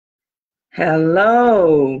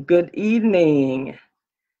Hello, good evening,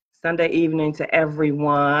 Sunday evening to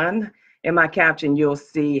everyone. In my caption, you'll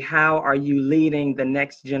see how are you leading the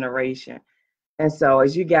next generation. And so,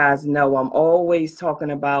 as you guys know, I'm always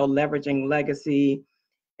talking about leveraging legacy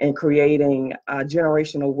and creating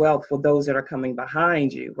generational wealth for those that are coming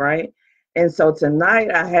behind you, right? And so tonight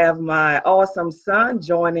I have my awesome son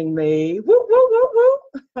joining me. Woo, woo, woo,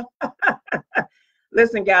 woo.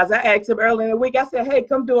 Listen, guys, I asked him earlier in the week. I said, hey,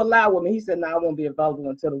 come do a live with me. He said, no, I won't be available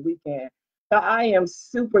until the weekend. So I am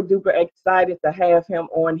super duper excited to have him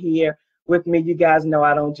on here with me. You guys know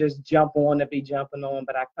I don't just jump on to be jumping on,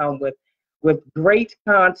 but I come with great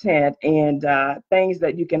content and things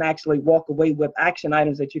that you can actually walk away with, action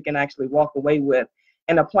items that you can actually walk away with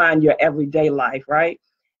and apply in your everyday life, right?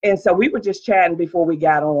 And so we were just chatting before we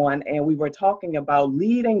got on, and we were talking about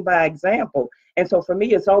leading by example. And so for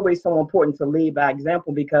me, it's always so important to lead by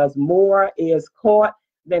example because more is caught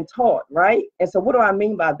than taught, right? And so what do I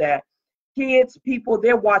mean by that? Kids, people,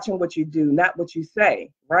 they're watching what you do, not what you say,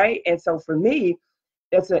 right? And so for me,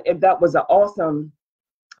 that was an awesome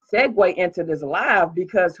segue into this live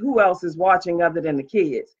because who else is watching other than the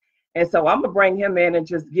kids? And so I'm gonna bring him in and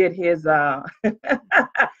just get his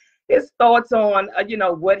his thoughts on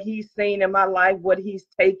what he's seen in my life, what he's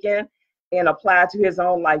taken and applied to his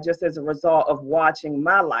own life just as a result of watching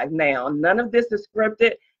my life. Now, none of this is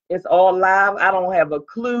scripted. It's all live. I don't have a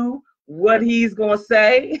clue what he's gonna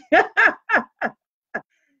say.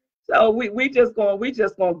 So we just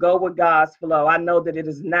gonna go with God's flow. I know that it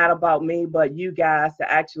is not about me, but you guys to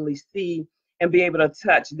actually see and be able to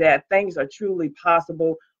touch that things are truly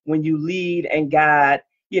possible when you lead and guide,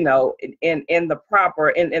 in the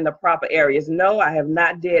proper areas. No, I have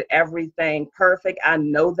not did everything perfect. I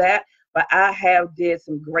know that, but I have did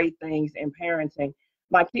some great things in parenting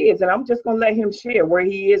my kids, and I'm just gonna let him share where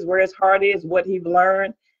he is, where his heart is, what he's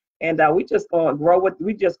learned, and we just gonna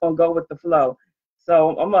we just gonna go with the flow.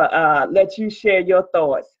 So I'm gonna let you share your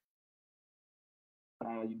thoughts.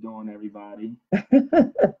 How you doing, everybody?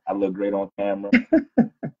 I look great on camera.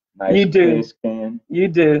 Nice You do. skin. You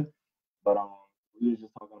do. But we were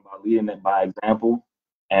just talking about leading it by example,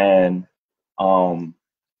 and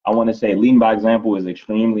I want to say leading by example is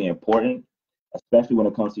extremely important, especially when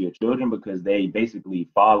it comes to your children because they basically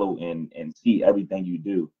follow and see everything you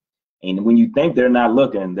do. And when you think they're not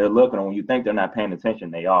looking, they're looking. And when you think they're not paying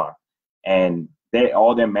attention, they are. And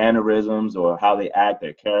all their mannerisms or how they act,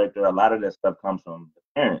 their character, a lot of that stuff comes from the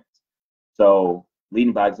parents. So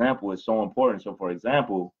leading by example is so important. So for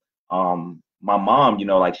example, my mom,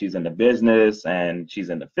 like she's in the business and she's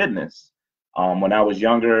in the fitness. When I was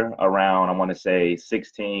younger, around, I want to say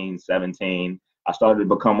 16, 17, I started to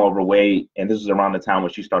become overweight. And this was around the time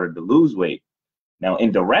when she started to lose weight. Now,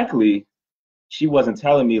 indirectly, she wasn't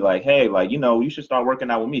telling me like, hey, like, you should start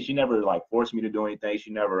working out with me. She never like forced me to do anything.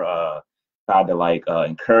 She never tried to like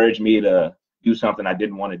encourage me to do something I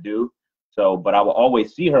didn't want to do. So, but I would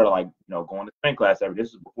always see her like, going to spin class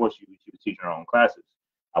this is before she was teaching her own classes.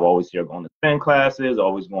 I would always see her going to spin classes,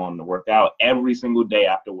 always going to work out every single day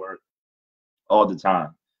after work, all the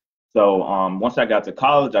time. So once I got to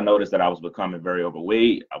college, I noticed that I was becoming very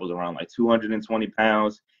overweight. I was around like 220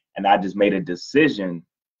 pounds, and I just made a decision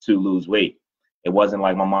to lose weight. It wasn't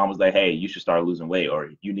like my mom was like, hey, you should start losing weight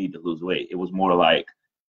or you need to lose weight. It was more like,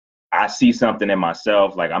 I see something in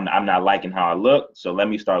myself, like I'm not liking how I look, so let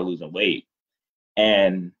me start losing weight.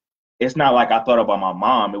 And it's not like I thought about my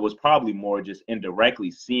mom. It was probably more just indirectly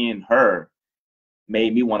seeing her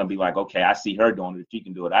made me want to be like, okay, I see her doing it. If she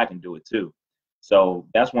can do it, I can do it too. So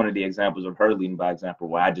that's one of the examples of her leading by example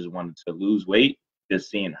where I just wanted to lose weight, just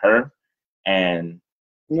seeing her. And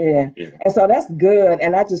Yeah. And so that's good.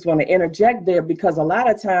 And I just want to interject there because a lot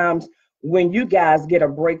of times when you guys get a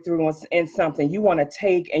breakthrough in something, you want to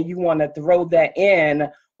take and you want to throw that in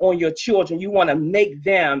on your children. You want to make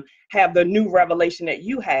them have the new revelation that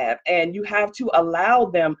you have, and you have to allow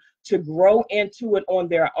them to grow into it on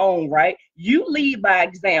their own, right? You lead by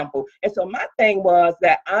example. And so my thing was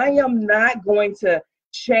that I am not going to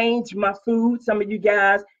change my food. Some of you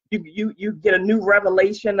guys, you get a new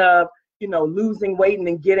revelation of losing weight and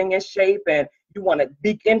then getting in shape, and you want to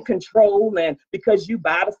be in control, and because you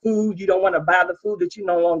buy the food, you don't want to buy the food that you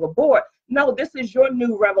no longer bought. No, this is your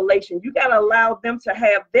new revelation. You got to allow them to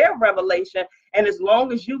have their revelation, and as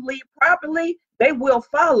long as you lead properly, they will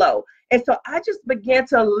follow. And so I just began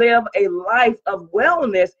to live a life of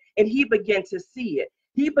wellness, and he began to see it.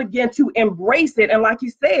 He began to embrace it, and like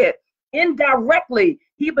you said, indirectly,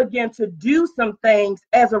 he began to do some things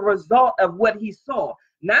as a result of what he saw.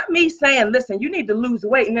 Not me saying, listen, you need to lose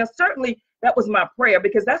weight. Now, certainly that was my prayer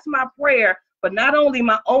because that's my prayer, but not only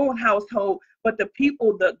my own household, but the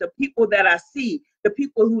people that I see, the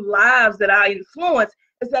people whose lives that I influence,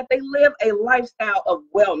 is that they live a lifestyle of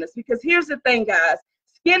wellness. Because here's the thing, guys,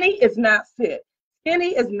 skinny is not fit.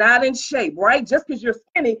 Skinny is not in shape, right? Just because you're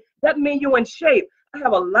skinny doesn't mean you're in shape. I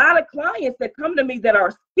have a lot of clients that come to me that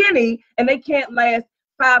are skinny and they can't last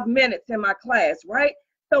 5 minutes in my class, right?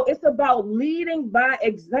 So it's about leading by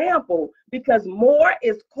example, because more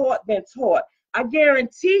is caught than taught. I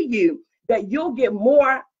guarantee you that you'll get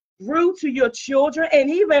more through to your children, and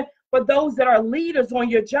even for those that are leaders on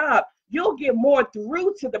your job, you'll get more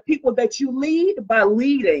through to the people that you lead by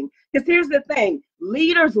leading. Because here's the thing,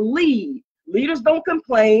 leaders lead. Leaders don't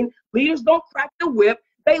complain. Leaders don't crack the whip.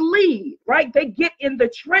 They lead, right? They get in the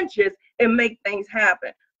trenches and make things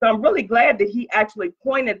happen. So I'm really glad that he actually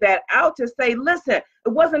pointed that out to say, listen, it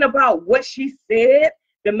wasn't about what she said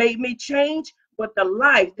that made me change, but the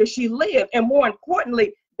life that she lived, and more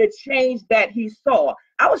importantly, the change that he saw.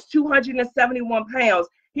 I was 271 pounds.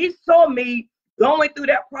 He saw me going through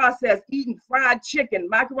that process, eating fried chicken,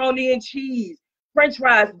 macaroni and cheese, French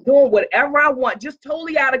fries, doing whatever I want, just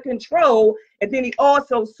totally out of control. And then he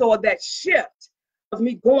also saw that shift of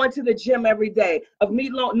me going to the gym every day, of me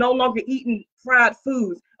no longer eating fried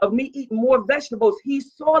foods, of me eating more vegetables. He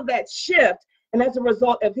saw that shift, and as a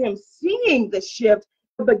result of him seeing the shift,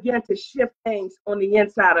 he began to shift things on the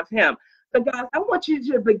inside of him. So guys, I want you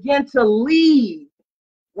to begin to lead,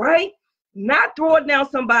 right? Not throw it down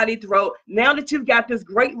somebody's throat. Now that you've got this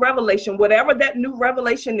great revelation, whatever that new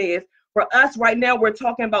revelation is, for us right now, we're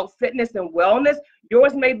talking about fitness and wellness.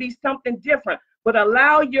 Yours may be something different, but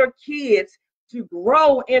allow your kids to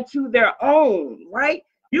grow into their own, right?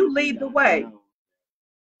 You lead the way.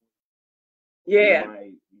 Yeah.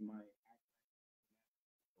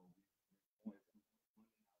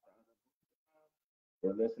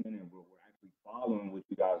 We're listening and we're actually following what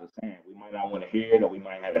you guys are saying. We might not want to hear it, or we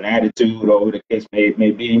might have an attitude, or whatever the case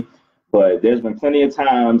may be. But there's been plenty of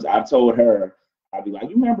times I've told her, I'll be like,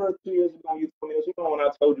 you remember 2 years ago you told me this? You know, when I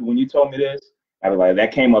told you, when you told me this, I'd be like,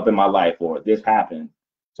 that came up in my life, or this happened.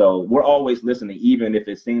 So we're always listening, even if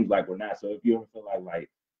it seems like we're not. So if you ever feel like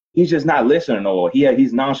he's just not listening, or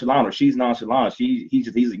he's nonchalant, or she's nonchalant, he's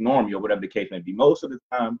ignoring me, or whatever the case may be, most of the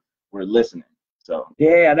time we're listening. So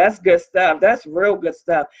yeah, that's good stuff. That's real good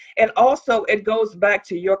stuff. And also it goes back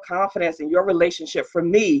to your confidence and your relationship, for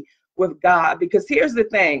me, with God. Because here's the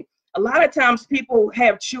thing, a lot of times people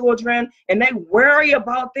have children and they worry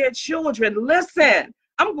about their children. Listen,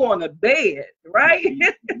 I'm going to bed, right?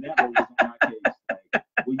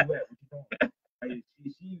 Where you at? What you doing?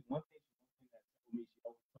 She one thing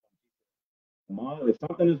Mom, if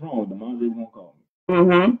something is wrong, the mom really won't call me.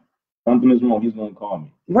 Mm-hmm. Something is wrong, he's gonna call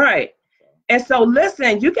me. Right. And so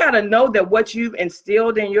listen, you got to know that what you've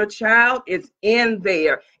instilled in your child is in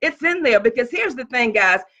there. It's in there, because here's the thing,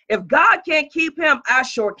 guys. If God can't keep him, I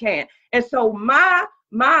sure can. And so my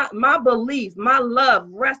belief, my love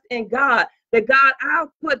rests in God, that God,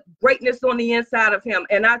 I'll put greatness on the inside of him.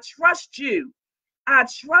 And I trust you. I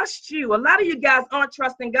trust you. A lot of you guys aren't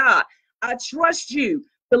trusting God. I trust you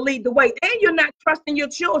to lead the way. And you're not trusting your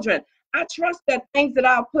children. I trust that things that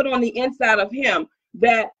I'll put on the inside of him,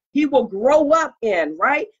 that he will grow up in,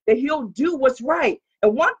 right? That he'll do what's right.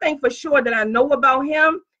 And one thing for sure that I know about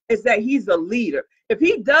him is that he's a leader. If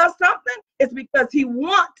he does something, it's because he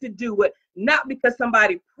wants to do it, not because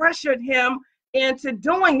somebody pressured him into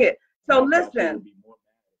doing it. So listen.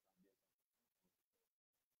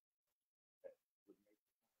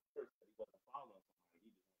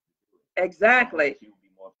 Exactly.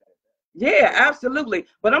 Yeah, absolutely.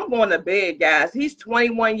 But I'm going to bed, guys. He's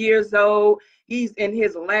 21 years old. He's in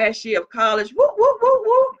his last year of college. Woo, woo, woo,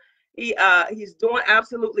 woo. He's doing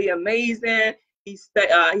absolutely amazing. He's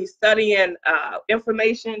studying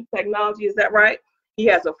information technology. Is that right? He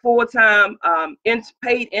has a full-time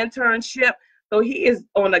paid internship. So he is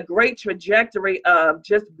on a great trajectory of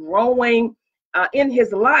just growing in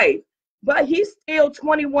his life. But he's still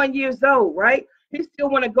 21 years old, right? He still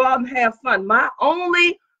want to go out and have fun. My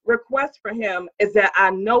only request for him is that I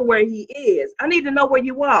know where he is. I need to know where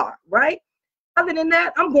you are, right? Other than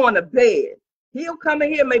that, I'm going to bed. He'll come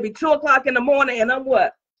in here maybe 2 o'clock in the morning, and I'm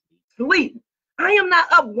what? Sleep. I am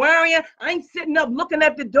not up worrying. I ain't sitting up looking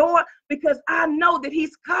at the door, because I know that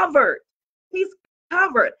he's covered. He's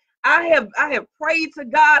covered. I have prayed to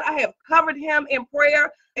God. I have covered him in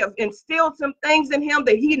prayer. I have instilled some things in him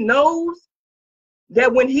that he knows,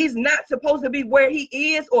 that when he's not supposed to be where he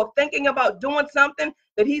is, or thinking about doing something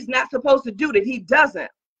that he's not supposed to do, that he doesn't.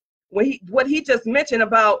 What he just mentioned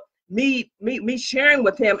about me sharing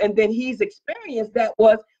with him, and then he's experienced that,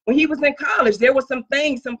 was when he was in college. There was some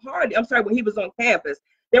things, when he was on campus,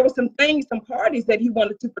 there were some things, some parties that he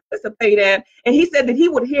wanted to participate in, and he said that he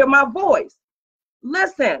would hear my voice.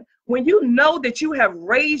 Listen, when you know that you have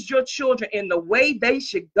raised your children in the way they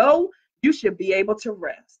should go, you should be able to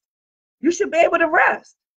rest. You should be able to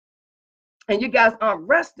rest. And you guys aren't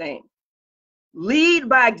resting. Lead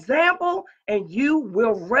by example, and you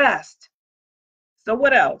will rest. So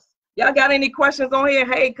what else? Y'all got any questions on here?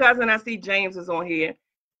 Hey, cousin, I see James is on here.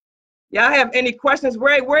 Y'all have any questions?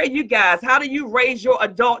 Where are you guys? How do you raise your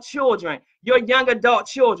adult children, your young adult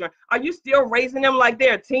children? Are you still raising them like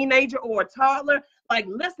they're a teenager or a toddler? Like,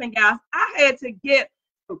 listen, guys, I had to get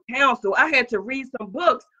some counsel. I had to read some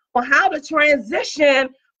books on how to transition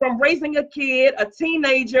from raising a kid, a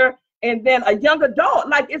teenager, and then a young adult.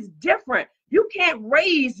 Like, it's different. You can't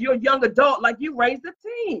raise your young adult like you raised a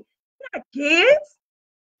teen. They're not kids,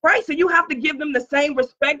 right? So you have to give them the same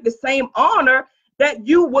respect, the same honor that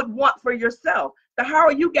you would want for yourself. So how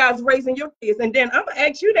are you guys raising your kids? And then I'm gonna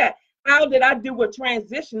ask you that. How did I do with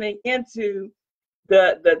transitioning into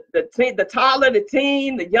the toddler, the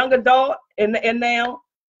teen, the young adult, and now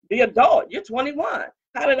the adult? You're 21.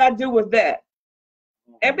 How did I do with that?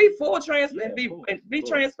 And be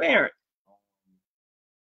transparent.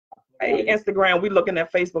 Hey, Instagram. We looking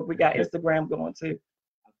at Facebook. We got Instagram going too.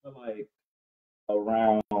 I feel like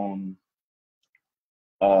around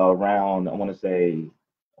I want to say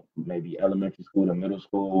maybe elementary school to middle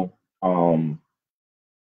school.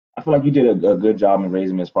 I feel like you did a good job in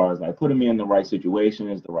raising me as far as like putting me in the right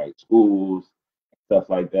situations, the right schools, stuff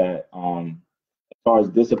like that. As far as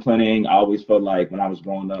disciplining, I always felt like when I was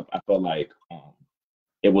growing up, I felt like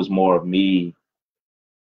it was more of me,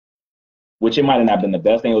 which it might have not been the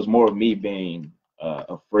best thing. It was more of me being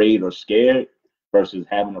afraid or scared versus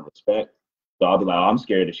having a respect. So I'll be like, oh, I'm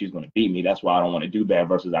scared that she's going to beat me. That's why I don't want to do bad.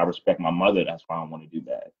 Versus I respect my mother. That's why I don't want to do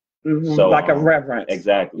bad. Mm-hmm. So like a reverence.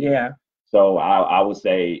 Exactly. Yeah. So I would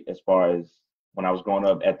say, as far as when I was growing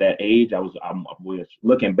up at that age, I wish,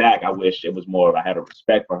 looking back, I wish it was more of I had a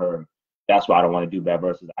respect for her. That's why I don't want to do bad.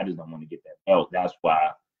 Versus I just don't want to get that belt. That's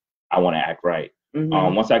why I want to act right.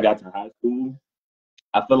 Mm-hmm. Once I got to high school,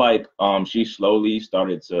 I feel like she slowly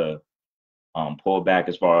started to pull back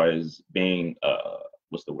as far as being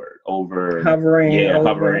what's the word?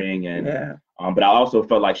 Hovering and but I also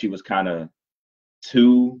felt like she was kind of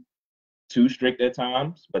too strict at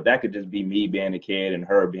times, but that could just be me being a kid and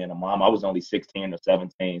her being a mom. I was only 16 or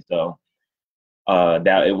 17, so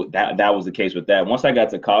that was the case with that. Once I got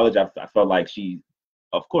to college, I felt like she,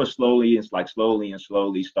 of course, slowly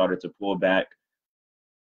started to pull back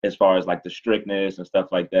as far as like the strictness and stuff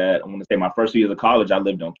like that. I want to say my first year of college, I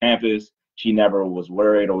lived on campus. She never was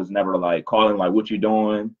worried or was never like calling like, what you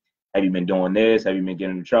doing? Have you been doing this? Have you been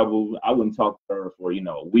getting in trouble? I wouldn't talk to her for,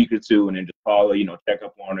 a week or two and then just call her, check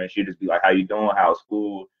up on her. And she'd just be like, how you doing? How's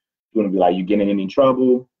school? She wouldn't be like, you getting in any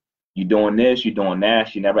trouble? You doing this? You doing that?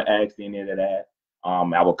 She never asked any of that.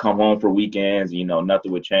 I would come home for weekends,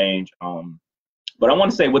 nothing would change. But I want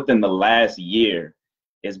to say within the last year,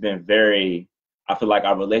 it's been I feel like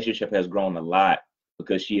our relationship has grown a lot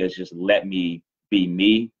because she has just let me be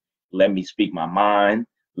me, let me speak my mind,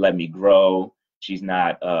 let me grow. She's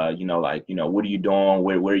not, what are you doing?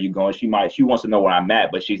 Where are you going? She wants to know where I'm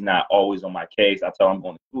at, but she's not always on my case. I tell her I'm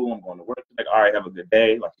going to school, I'm going to work. She's like, all right, have a good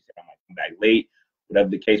day. Like she said, I might come back late, whatever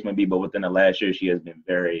the case may be. But within the last year, she has been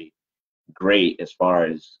very great as far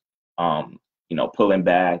as, pulling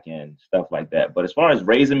back and stuff like that. But as far as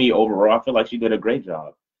raising me overall, I feel like she did a great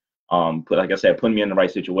job. Like I said, putting me in the right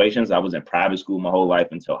situations. I was in private school my whole life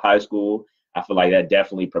until high school. I feel like that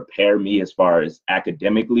definitely prepared me as far as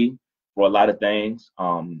academically for a lot of things.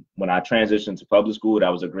 When I transitioned to public school,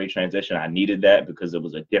 that was a great transition. I needed that because it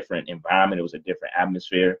was a different environment. It was a different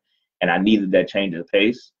atmosphere, and I needed that change of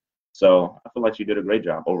pace. So I feel like you did a great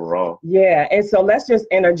job overall. Yeah, and so let's just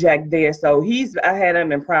interject there. So I had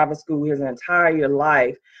him in private school his entire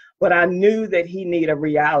life, but I knew that he needed a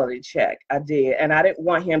reality check. I did, and I didn't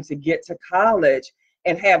want him to get to college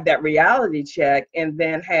and have that reality check and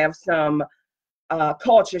then have some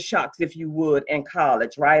culture shocks, if you would, in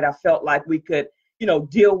college, right? I felt like we could,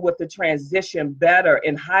 deal with the transition better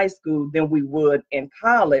in high school than we would in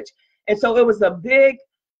college. And so it was a big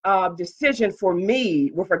decision for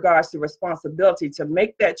me with regards to responsibility to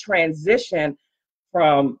make that transition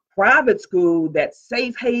from private school, that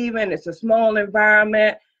safe haven, it's a small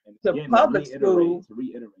environment, to public school. To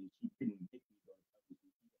reiterate, you couldn't make me go to public school.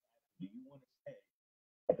 Do you want to stay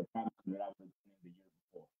at the private school that I was in the year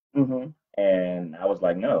before? Mm-hmm. And I was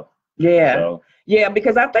like, no. Yeah. So, yeah,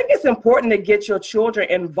 because I think it's important to get your children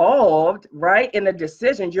involved, right, in the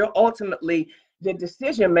decisions. You're ultimately the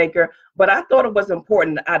decision maker, but I thought it was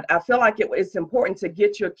important. I feel like it's important to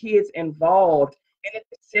get your kids involved in the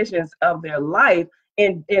decisions of their life,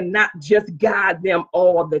 and not just guide them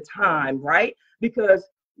all the time, right? Because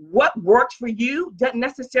what works for you doesn't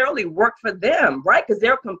necessarily work for them, right? Because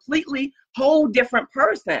they're a completely whole different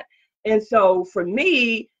person. And so for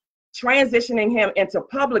me, transitioning him into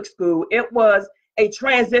public school, it was a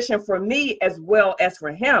transition for me as well as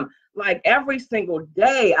for him. Like every single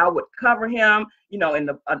day, I would cover him,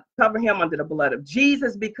 cover him under the blood of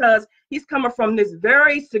Jesus, because he's coming from this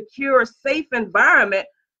very secure, safe environment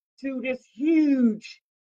to this huge,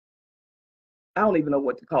 I don't even know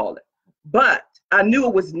what to call it, but I knew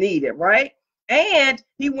it was needed, right? And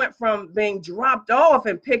he went from being dropped off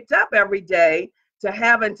and picked up every day to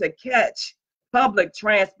having to catch public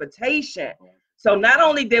transportation. So not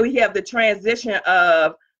only did we have the transition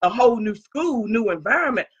of a whole new school, new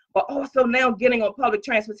environment, but also now getting on public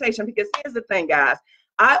transportation. Because here's the thing, guys,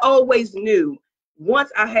 I always knew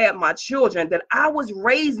once I had my children that I was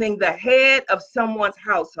raising the head of someone's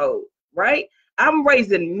household, right? I'm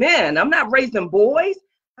raising men. I'm not raising boys.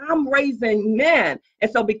 I'm raising men.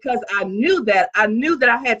 And so because I knew that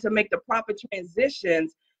I had to make the proper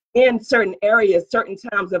transitions in certain areas, certain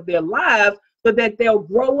times of their lives, so that they'll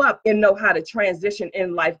grow up and know how to transition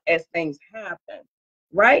in life as things happen,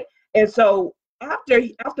 right? And so after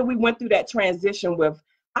we went through that transition with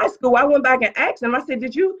high school, I went back and asked him, I said,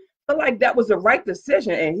 did you feel like that was the right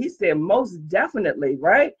decision? And he said, most definitely,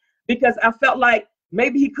 right? Because I felt like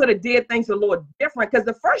maybe he could have did things a little different, because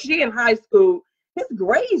the first year in high school, his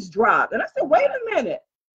grades dropped. And I said, wait a minute,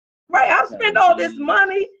 right? I've spent all this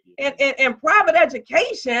money in private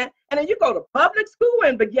education, and then you go to public school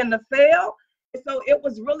and begin to fail. And so it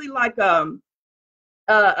was really like a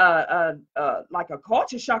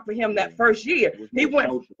culture shock for him that first year. He went,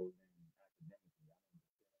 and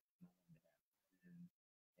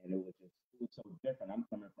it was so different. I'm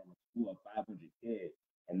coming from a school of 500 kids,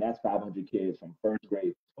 and that's 500 kids from first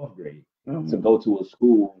grade to 12th grade. To go to a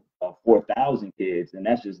school of 4,000 kids, and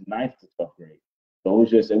that's just 9th to 12th grade. So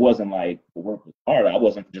it wasn't like the work was hard. I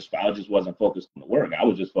just wasn't focused on the work. I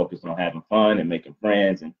was just focused on having fun and making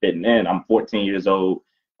friends and fitting in. I'm 14 years old,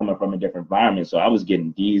 coming from a different environment, so I was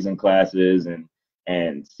getting D's in classes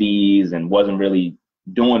and C's, and wasn't really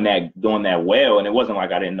doing that well. And it wasn't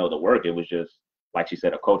like I didn't know the work. It was just, like she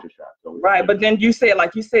said, a culture shock. So right, but then you said,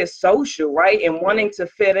 social, right, and wanting to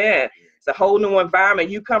fit in. It's a whole new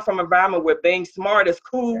environment. You come from an environment where being smart is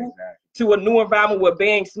cool, to a new environment where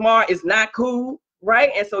being smart is not cool,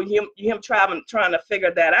 right? And so him trying to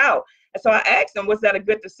figure that out. And so I asked him, was that a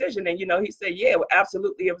good decision? And he said, yeah,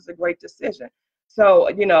 absolutely, it was a great decision. So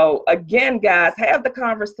again, guys, have the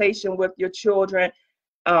conversation with your children.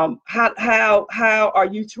 How are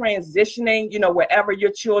you transitioning? Wherever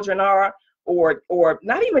your children are. Or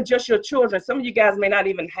not even just your children. Some of you guys may not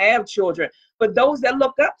even have children, but those that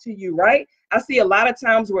look up to you, right? I see a lot of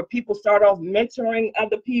times where people start off mentoring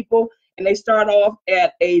other people, and they start off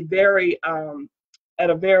at a very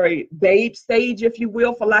babe stage, if you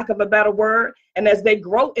will, for lack of a better word. And as they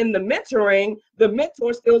grow in the mentoring, the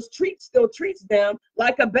mentor still treats them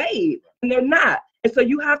like a babe, and they're not. And so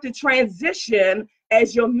you have to transition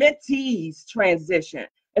as your mentees transition.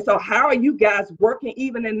 And so how are you guys working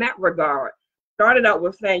even in that regard? Started out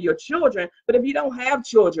with saying your children, but if you don't have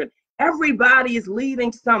children, everybody is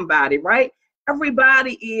leading somebody, right?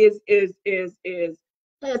 Everybody has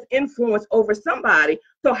influence over somebody.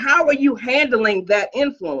 So how are you handling that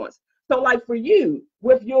influence? So like for you,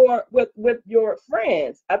 with your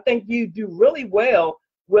friends, I think you do really well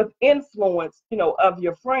with influence, of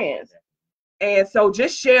your friends. And so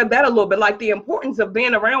just share that a little bit, like the importance of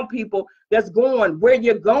being around people that's going where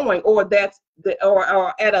you're going, or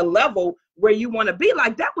or at a level where you want to be.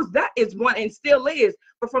 Like that is one, and still is.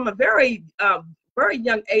 But from a very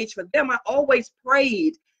young age for them, I always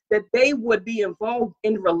prayed that they would be involved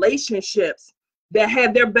in relationships that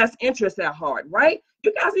had their best interests at heart, right?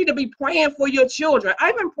 You guys need to be praying for your children.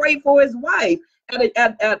 I even prayed for his wife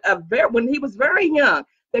when he was very young,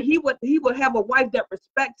 that he would have a wife that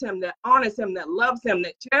respects him, that honors him, that loves him,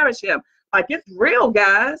 that cherishes him. Like, it's real,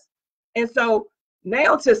 guys. And so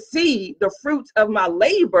now to see the fruits of my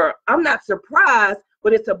labor, I'm not surprised,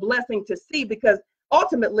 but it's a blessing to see, because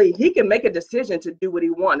ultimately he can make a decision to do what he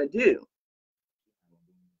wants to do.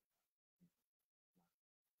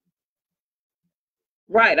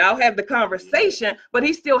 Right, I'll have the conversation, but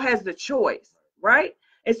he still has the choice, right?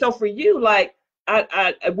 And so for you, like,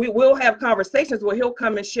 we will have conversations where he'll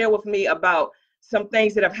come and share with me about some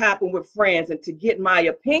things that have happened with friends, and to get my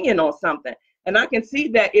opinion on something. And I can see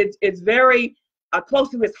that it's very close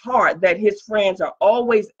to his heart that his friends are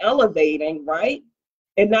always elevating, right,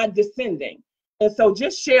 and not descending. And so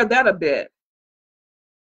just share that a bit.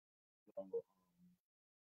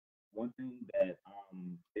 one thing that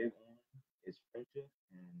I'm big on is friendship.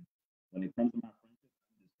 And when it comes to my friendship,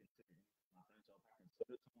 I'm just considering my friends. So if I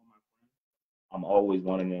consider someone my friend, I'm always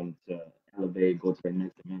wanting them to elevate, go to the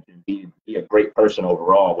next dimension, be a great person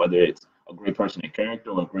overall, whether it's a great person in character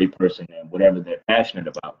or a great person in whatever they're passionate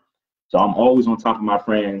about. So I'm always on top of my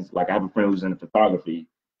friends. Like I have a friend who's in photography,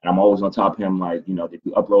 and I'm always on top of him. Like, did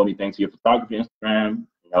you upload anything to your photography Instagram?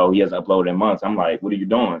 He hasn't uploaded in months. I'm like, what are you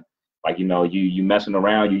doing? Like, you messing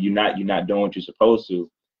around. You're not doing what you're supposed to.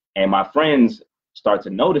 And my friends start to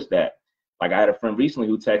notice that. Like I had a friend recently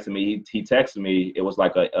who texted me. He texted me. It was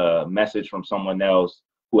like a message from someone else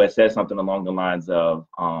who had said something along the lines of,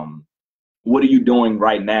 "What are you doing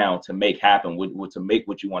right now to make happen? To make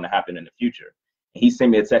what you want to happen in the future?" And he sent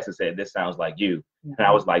me a text and said, "This sounds like you." And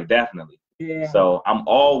I was like, "Definitely." Yeah. So I'm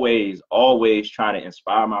always trying to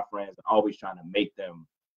inspire my friends, and always trying to make them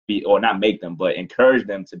be, or not make them, but encourage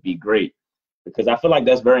them to be great, because I feel like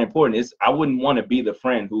that's very important. I wouldn't want to be the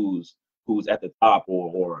friend who's at the top,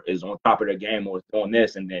 or is on top of their game, or is doing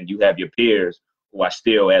this, and then you have your peers who are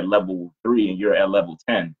still at level 3 and you're at level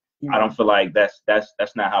 10. I don't feel like that's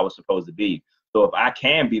not how it's supposed to be. So if I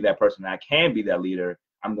can be that person, I can be that leader,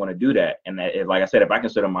 I'm going to do that. And like I said, if I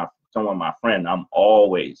consider someone my friend, I'm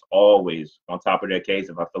always on top of their case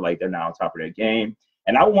if I feel like they're not on top of their game.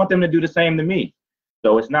 And I want them to do the same to me.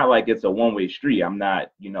 So it's not like it's a one-way street. I'm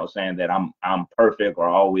not, saying that I'm perfect or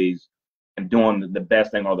always am doing the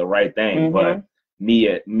best thing or the right thing. But me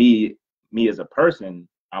as a person,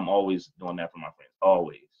 I'm always doing that for my friends.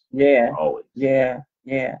 Always. Yeah. Always. Yeah.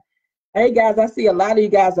 Yeah. Hey guys, I see a lot of you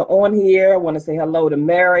guys are on here. I want to say hello to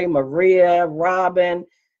Mary, Maria, Robin,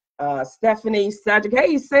 Stephanie, Cedric.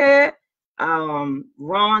 Hey, Sid,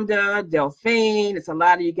 Rhonda, Delphine. It's a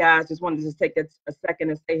lot of you guys. Just wanted to just take a second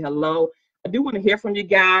and say hello. I do want to hear from you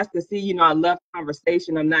guys to see, I love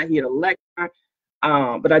conversation. I'm not here to lecture.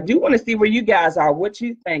 But I do want to see where you guys are, what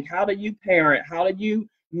you think. How do you parent? How do you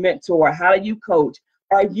mentor? How do you coach?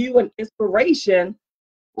 Are you an inspiration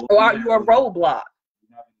or are you a roadblock?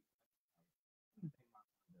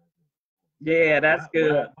 Yeah, that's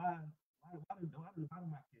good.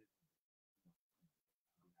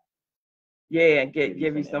 Yeah, give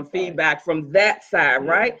you some feedback from that side,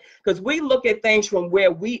 right? Because we look at things from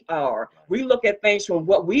where we are. We look at things from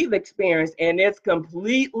what we've experienced, and it's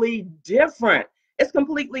completely different. It's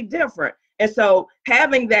completely different. And so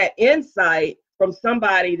having that insight from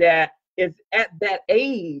somebody that is at that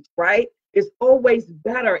age, right, is always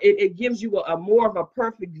better. It gives you a more of a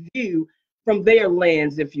perfect view from their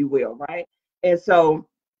lens, if you will, right? And so,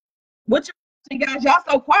 what you guys, y'all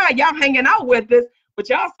so quiet, y'all hanging out with us, but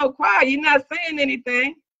y'all so quiet, you're not saying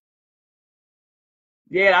anything.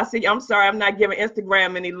 Yeah, I see. I'm sorry, I'm not giving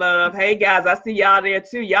Instagram any love. Hey guys, I see y'all there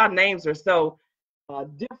too. Y'all names are so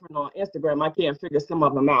different on Instagram. I can't figure some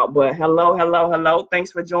of them out. But hello.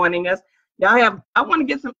 Thanks for joining us. I want to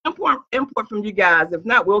get some input from you guys. If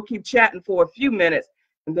not, we'll keep chatting for a few minutes,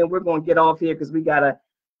 and then we're going to get off here because we gotta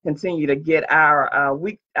continue to get our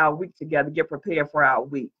week together, get prepared for our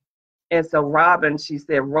week. And so Robin, she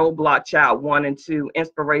said, roadblock child 1 and 2,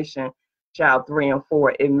 inspiration child 3 and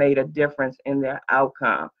 4. It made a difference in their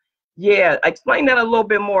outcome. Yeah, explain that a little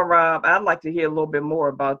bit more, Rob. I'd like to hear a little bit more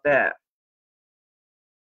about that.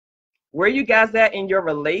 Where you guys at in your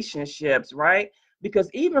relationships, right? Because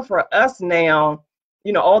even for us now,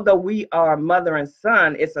 although we are mother and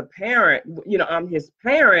son, it's a parent, I'm his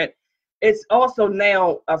parent. It's also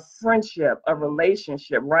now a friendship, a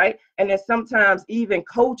relationship, right? And then sometimes even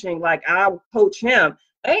coaching, like I'll coach him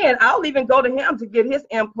and I'll even go to him to get his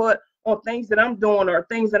input on things that I'm doing or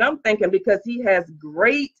things that I'm thinking, because he has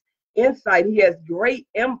great insight. He has great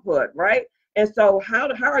input, right? And so how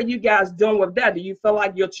are you guys doing with that? Do you feel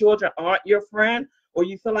like your children aren't your friend, or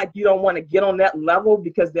you feel like you don't want to get on that level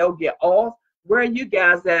because they'll get off? Where are you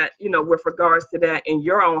guys at, with regards to that in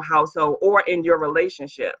your own household or in your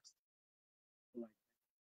relationships?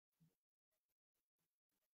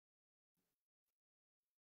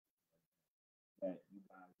 That you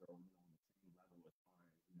guys are on the same level as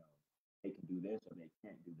far as, they can do this or they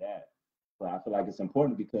can't do that. But I feel like it's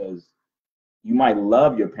important because you might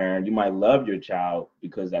love your parent, you might love your child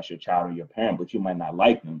because that's your child or your parent, but you might not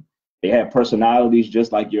like them. They have personalities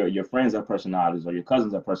just like your friends have personalities, or your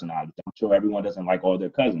cousins have personalities. I'm sure everyone doesn't like all their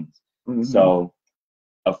cousins. So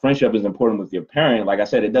a friendship is important with your parent. Like I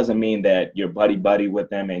said, it doesn't mean that you're buddy with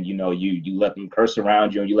them and you let them curse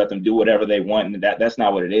around you and you let them do whatever they want. And that's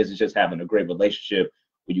not what it is. It's just having a great relationship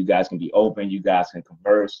where you guys can be open, you guys can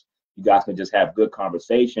converse, you guys can just have good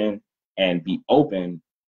conversation and be open,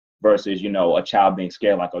 versus a child being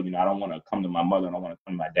scared, like, oh, I don't want to come to my mother, I don't want to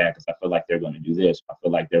come to my dad because I feel like they're going to do this, I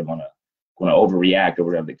feel like they're going to going to overreact or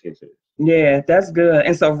whatever the case is. Yeah, that's good.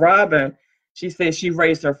 And so Robin, she said she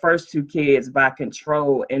raised her first two kids by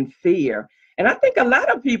control and fear. And I think a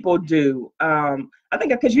lot of people do. I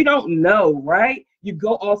think because you don't know, right? You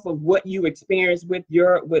go off of what you experience with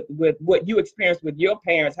with what you experienced with your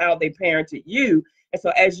parents, how they parented you. And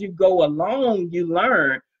so as you go along, you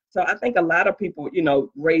learn. So I think a lot of people,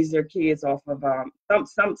 raise their kids off of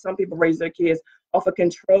some people raise their kids off of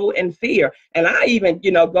control and fear. And I even,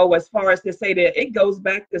 go as far as to say that it goes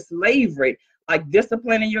back to slavery, like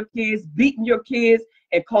disciplining your kids, beating your kids,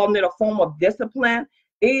 and calling it a form of discipline.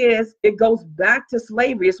 It goes back to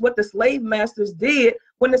slavery. It's what the slave masters did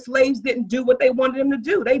when the slaves didn't do what they wanted them to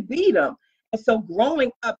do. They beat them. And so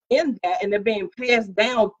growing up in that and it being passed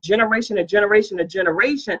down generation to generation to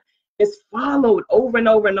generation is followed over and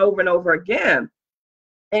over and over and over again.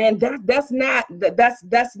 And that's not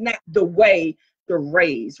the way to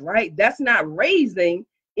raise, right? That's not raising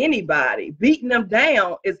anybody. Beating them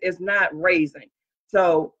down is not raising.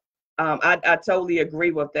 So I totally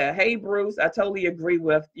agree with that. Hey, Bruce, I totally agree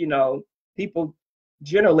with, people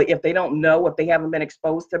generally, if they don't know, if they haven't been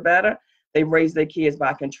exposed to better, they raise their kids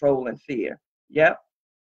by control and fear. Yep.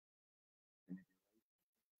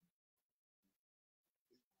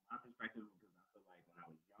 My perspective, because I feel like when I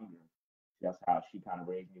was younger, that's how she kind of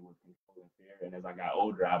raised me with control and fear. And as I got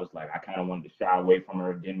older, I was like, I kind of wanted to shy away from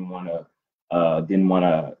her, didn't want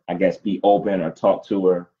to, I guess, be open or talk to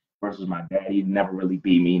her. Versus my dad, he never really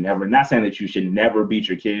beat me. Never, not saying that you should never beat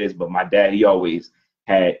your kids, but my dad, he always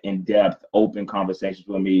had in-depth, open conversations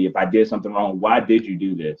with me. If I did something wrong, why did you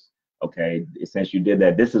do this? Okay, since you did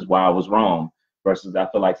that, this is why I was wrong. Versus I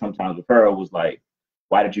feel like sometimes with her, it was like,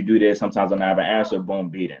 why did you do this? Sometimes I don't have an answer, boom,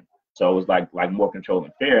 beating. So it was like more control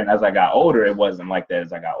and fear. And as I got older, it wasn't like that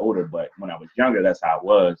as I got older. But when I was younger, that's how it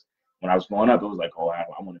was. When I was growing up, it was like, oh, I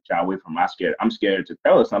want to shy away from her. I'm scared to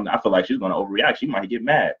tell her something. I feel like she's going to overreact. She might get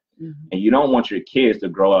mad. Mm-hmm. And you don't want your kids to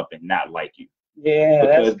grow up and not like you. Yeah,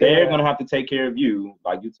 because they're going to have to take care of you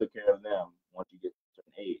like you took care of them once you get to a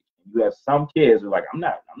certain age. And you have some kids who are like, I'm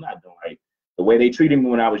not doing like the way they treated me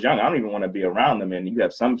when I was young. I don't even want to be around them. And you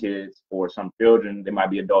have some kids or some children, they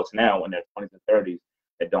might be adults now in their 20s and 30s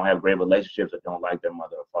that don't have great relationships, that don't like their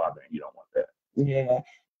mother or father, and you don't want that. Yeah.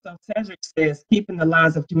 So Cedric says keeping the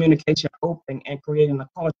lines of communication open and creating a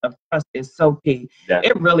culture of trust is so key. Definitely.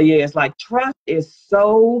 It really is. Like trust is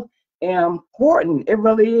so important. It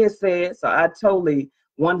really is, Sid. So I totally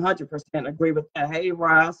 100% agree with that. Hey,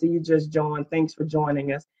 Rob, so you just joined. Thanks for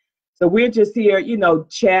joining us. So we're just here,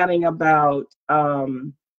 chatting about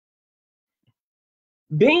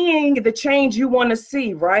being the change you want to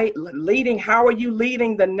see, right? Leading. How are you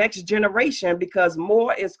leading the next generation? Because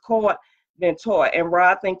more is caught than taught. And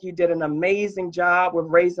Rod, I think you did an amazing job with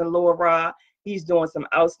raising Lord Rod. He's doing some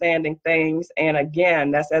outstanding things. And again,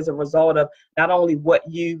 that's as a result of not only what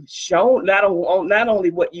you've shown, not only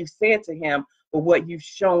what you've said to him, but what you've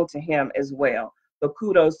shown to him as well. So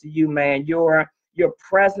kudos to you, man. Your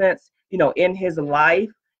presence, in his life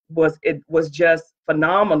was just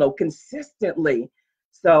phenomenal consistently.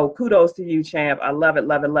 So kudos to you, champ. I love it,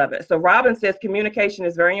 love it, love it. So Robin says communication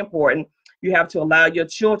is very important. You have to allow your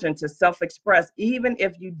children to self-express, even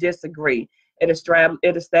if you disagree. It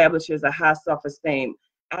establishes a high self-esteem.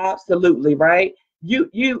 Absolutely, right? You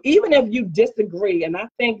even if you disagree, and I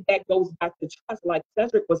think that goes back to trust, like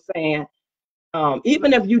Cedric was saying.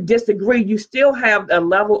 Even if you disagree, you still have a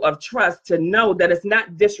level of trust to know that it's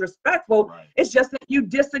not disrespectful. Right. It's just that you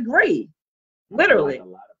disagree, literally. Like a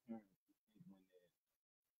lot of parents,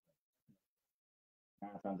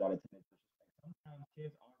 9 times out of 10, sometimes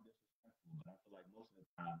kids are disrespectful, but I feel like most of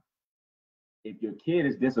the time, if your kid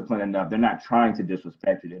is disciplined enough, they're not trying to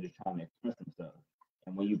disrespect you. They're just trying to express themselves.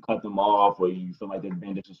 And when you cut them off, or you feel like they're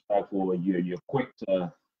being disrespectful, or you're quick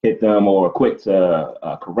to hit them or quick to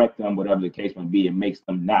correct them, whatever the case may be, it makes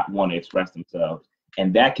them not want to express themselves.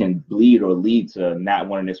 And that can bleed or lead to not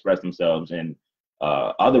wanting to express themselves in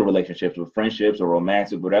other relationships, with friendships or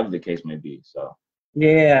romantic, whatever the case may be. So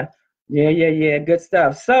yeah. Good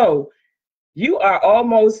stuff. So you are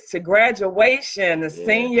almost to graduation, a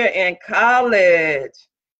senior in college.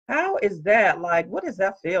 How is that? Like, what does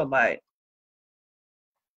that feel like?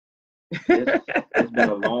 It's been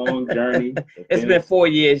a long journey. It's been 4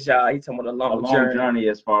 years, y'all. He's talking about a long journey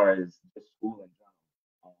as far as school and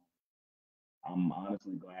job. I'm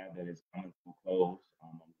honestly glad that it's coming to a close.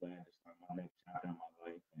 I'm glad to start my next chapter in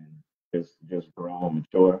my life and just grow and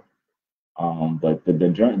mature. But the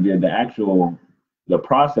journey, the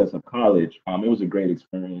process of college, it was a great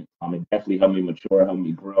experience. It definitely helped me mature, helped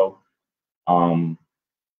me grow.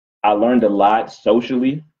 I learned a lot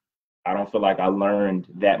socially. I don't feel like I learned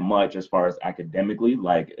that much as far as academically,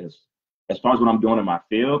 like as as far as what I'm doing in my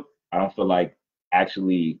field, I don't feel like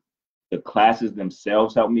actually the classes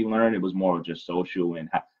themselves helped me learn. It was more of just social and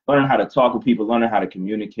learning how to talk with people, learning how to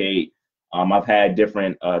communicate. I've had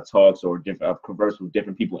different talks or I've conversed with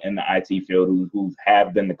different people in the IT field who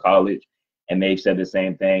have been to college, and they've said the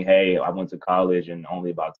same thing. Hey, I went to college and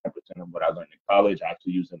only about 10% of what I learned in college I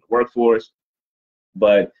actually used in the workforce.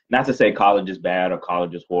 But not to say college is bad or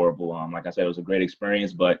college is horrible. Like I said, it was a great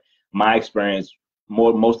experience, but my experience,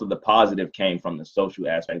 most of the positive came from the social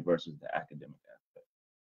aspect versus the academic aspect.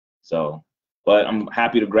 So, but I'm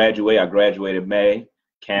happy to graduate. I graduated May.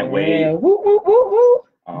 Can't wait. Woo, woo, woo, woo.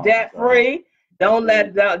 Debt free. Don't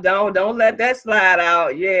let that slide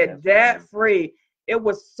out. Yeah, debt free. It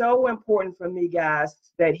was so important for me, guys,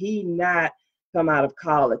 that he not come out of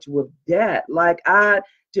college with debt. Like, I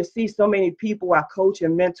just see so many people, I coach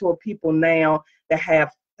and mentor people now that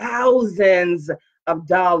have thousands of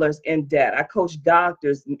dollars in debt. I coach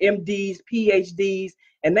doctors, MDs, PhDs,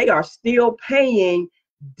 and they are still paying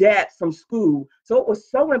debt from school. So it was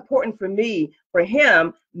so important for me, for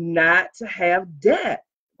him not to have debt,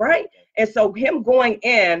 right? And so him going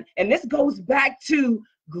in, and this goes back to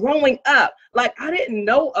growing up. Like, I didn't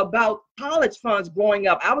know about college funds growing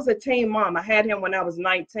up. I was a teen mom. I had him when I was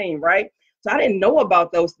 19, right? So I didn't know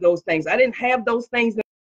about those things. I didn't have those things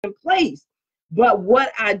in place. But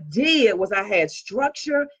what I did was I had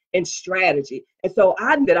structure and strategy. And so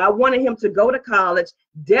I wanted him to go to college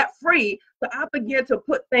debt free. So I began to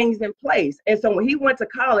put things in place. And so when he went to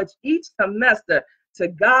college, each semester, to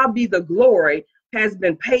God be the glory, has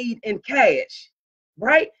been paid in cash,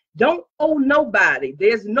 right? Don't owe nobody.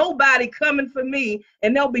 There's nobody coming for me,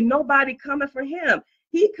 and there'll be nobody coming for him.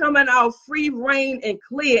 He coming out free, reign, and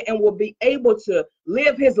clear, and will be able to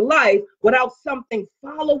live his life without something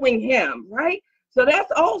following him, right? So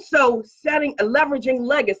that's also leveraging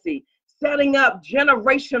legacy, setting up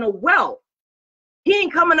generational wealth. He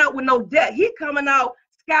ain't coming out with no debt. He coming out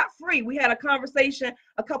scot-free. We had a conversation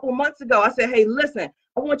a couple months ago. I said, hey, listen,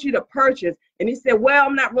 I want you to purchase. And he said, well,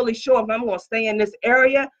 I'm not really sure if I'm going to stay in this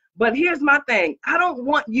area. But here's my thing. I don't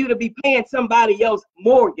want you to be paying somebody else's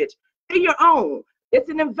mortgage. Pay your own. It's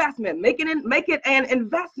an investment. Make it an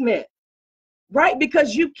investment, right?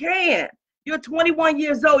 Because you can. You're 21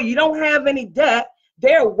 years old. You don't have any debt.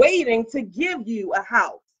 They're waiting to give you a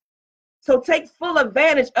house. So take full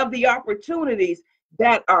advantage of the opportunities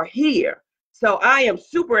that are here. So I am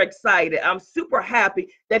super excited. I'm super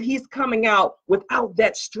happy that he's coming out without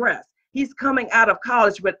that stress. He's coming out of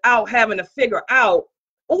college without having to figure out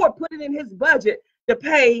or put it in his budget to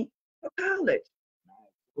pay for college.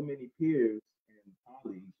 So many peers and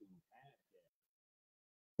colleagues who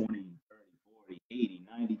have $20, $30, $40, $80,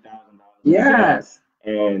 $90,000. Yes.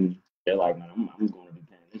 And they're like, man, I'm going to be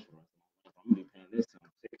paying this for it. I'm going to be paying this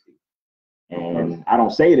time 60. And I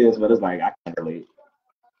don't say this, but it's like, I can't relate.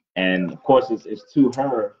 And of course, it's to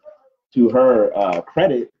her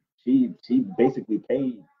credit. She basically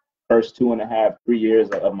paid first 2.5, 3 years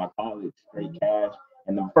of my college straight cash.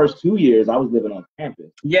 And the first 2 years I was living on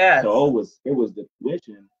campus. Yeah. So it was the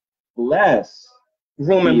tuition less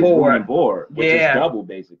room and board, which is double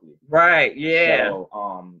basically. Right. Yeah. So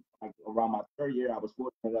like around my third year, I was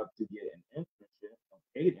fortunate enough to get an internship, a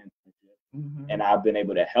paid internship, and I've been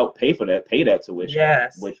able to help pay that tuition.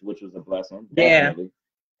 Yes. Which was a blessing. Definitely.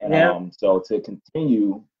 Yeah. And so to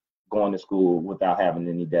continue going to school without having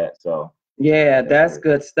any debt. So yeah, that's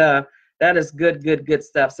good stuff. That is good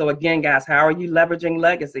stuff. So again, guys, how are you leveraging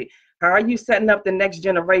legacy? How are you setting up the next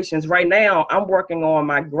generations? Right now, I'm working on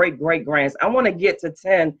my great-great-grands. I want to get to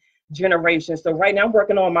 10 generations. So right now, I'm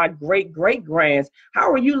working on my great-great-grands.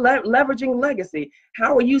 How are you leveraging legacy?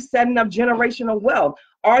 How are you setting up generational wealth?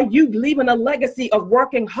 Are you leaving a legacy of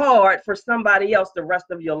working hard for somebody else the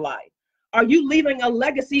rest of your life? Are you leaving a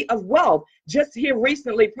legacy of wealth? Just here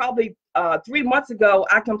recently, probably 3 months ago,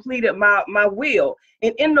 I completed my will.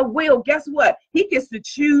 And in the will, guess what? He gets to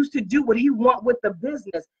choose to do what he wants with the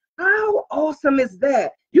business. How awesome is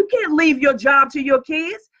that? You can't leave your job to your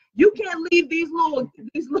kids. You can't leave these little,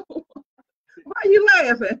 why are you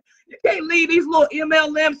laughing? You can't leave these little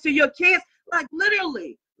MLMs to your kids. Like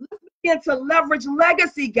literally, let's begin to leverage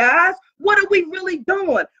legacy, guys. What are we really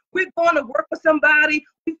doing? We're going to work with somebody.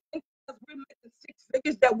 We think we're making 6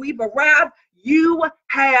 figures that we've arrived. You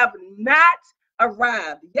have not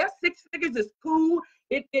arrived. Yes, 6 figures is cool.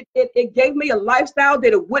 It gave me a lifestyle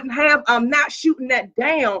that it wouldn't have. I'm not shooting that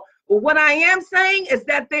down. But what I am saying is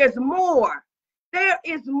that there's more. There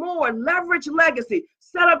is more. Leverage legacy.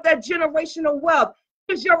 Set up that generational wealth.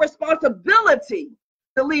 It's your responsibility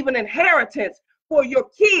to leave an inheritance for your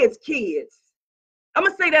kids' kids. I'm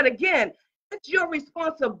going to say that again. It's your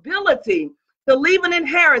responsibility to leave an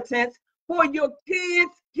inheritance for your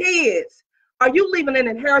kids' kids. Are you leaving an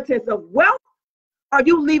inheritance of wealth? Are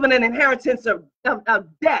you leaving an inheritance of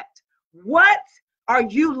debt? What are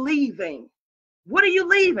you leaving? What are you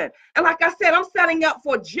leaving? And like I said, I'm setting up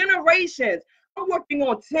for generations. I'm working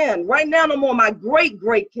on 10. Right now, I'm on my great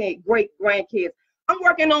grandkids. I'm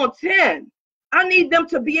working on 10. I need them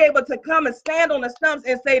to be able to come and stand on the stumps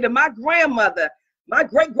and say to my grandmother, my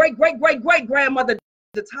great-great-great-great-great-grandmother,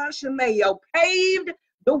 Natasha Mayo, paved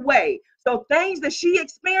the way. So things that she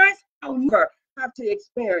experienced, I'll never have to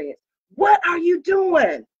experience. What are you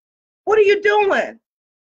doing? What are you doing?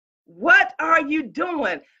 What are you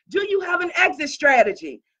doing? Do you have an exit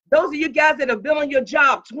strategy? Those of you guys that have been on your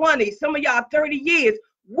job 20, some of y'all 30 years,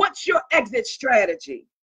 what's your exit strategy?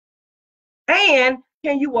 And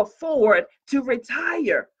can you afford to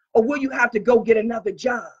retire? Or will you have to go get another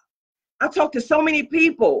job? I talk to so many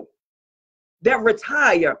people that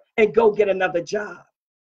retire and go get another job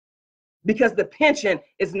because the pension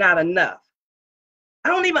is not enough. I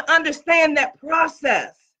don't even understand that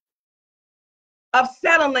process of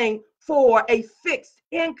settling for a fixed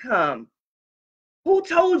income. Who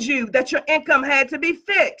told you that your income had to be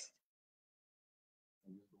fixed?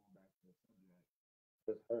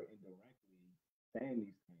 Just her indirectly saying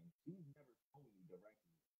these things. She's never told me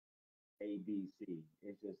directly A, B, C.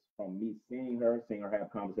 It's just from me seeing her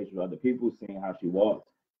have conversations with other people, seeing how she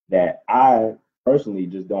walks, that I personally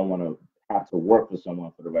just don't want to have to work for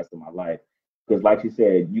someone for the rest of my life. Because like she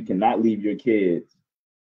said, you cannot leave your kids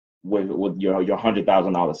with your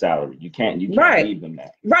 $100,000 salary. You can't Right. leave them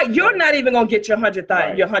that. Right. You're not even gonna get your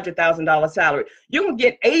 $100,000 salary. You can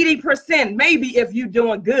get 80%, maybe, if you're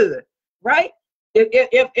doing good, right?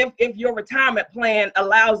 If your retirement plan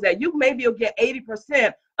allows that, you'll get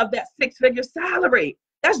 80% of that six-figure salary.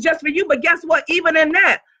 That's just for you. But guess what? Even in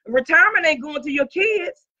that, retirement ain't going to your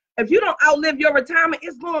kids. If you don't outlive your retirement,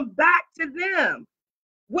 it's going back to them.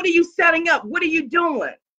 What are you setting up? What are you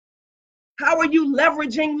doing? How are you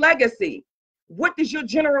leveraging legacy? What does your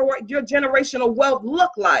generational wealth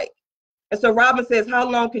look like? And so Robin says, how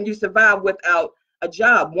long can you survive without a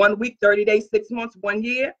job? 1 week, 30 days, 6 months, 1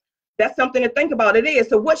 year? That's something to think about. It is.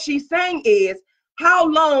 So what she's saying is, how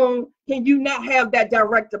long can you not have that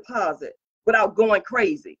direct deposit without going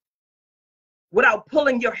crazy, without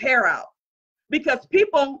pulling your hair out? Because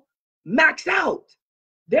people max out.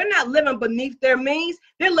 They're not living beneath their means.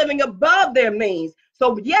 They're living above their means.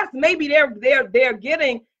 So yes, maybe they're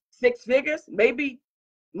getting 6 figures, maybe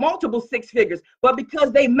multiple 6 figures, but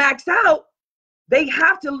because they max out, they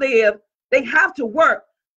have to live, they have to work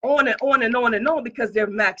on and on and on and on because they're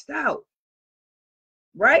maxed out,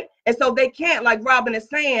 right? And so they can't, like Robin is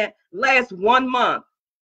saying, last 1 month,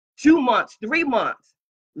 2 months, 3 months,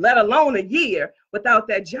 let alone a year without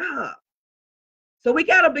that job. So we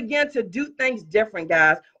got to begin to do things different,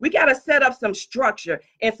 guys. We got to set up some structure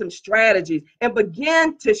and some strategies and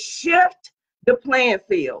begin to shift the playing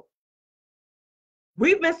field.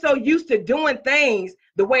 We've been so used to doing things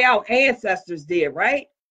the way our ancestors did, right?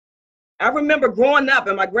 I remember growing up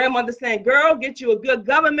and my grandmother saying, girl, get you a good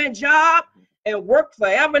government job and work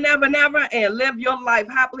forever and ever and ever and live your life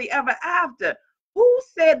happily ever after. Who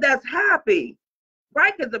said that's happy,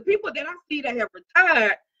 right? Because the people that I see that have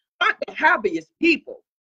retired aren't the happiest people,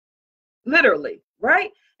 literally,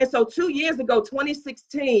 right? And so 2 years ago,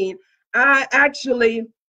 2016, I actually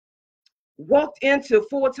walked into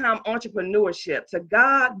full-time entrepreneurship. To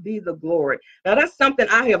God be the glory. Now, that's something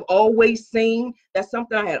I have always seen. That's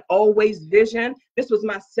something I had always visioned. This was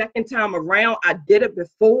my second time around. I did it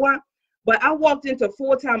before, but I walked into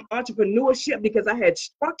full-time entrepreneurship because I had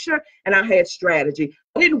structure and I had strategy.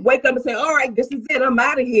 I didn't wake up and say, all right, this is it, I'm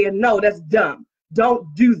out of here. No, that's dumb.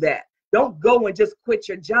 Don't do that. Don't go and just quit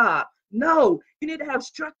your job. No, you need to have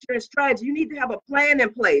structure and strategy. You need to have a plan in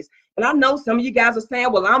place. And I know some of you guys are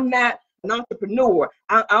saying, well, I'm not an entrepreneur.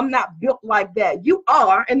 I'm not built like that. You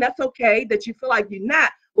are, and that's okay that you feel like you're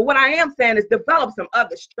not. But what I am saying is develop some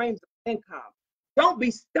other streams of income. Don't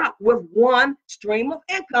be stuck with one stream of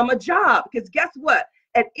income, a job, because guess what?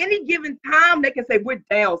 At any given time, they can say we're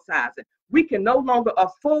downsizing. We can no longer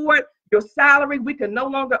afford your salary. We can no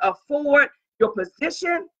longer afford your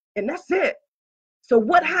position, and that's it. So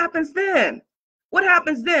what happens then? What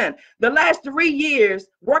happens then? The last 3 years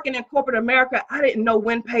working in corporate America, I didn't know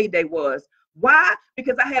when payday was. Why?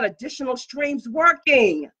 Because I had additional streams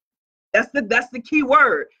working. That's the key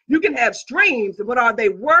word. You can have streams, but are they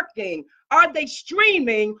working? Are they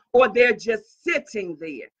streaming, or they're just sitting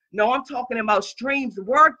there? No, I'm talking about streams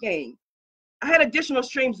working. I had additional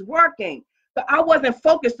streams working, but I wasn't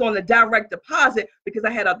focused on the direct deposit because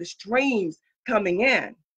I had other streams coming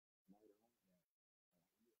in.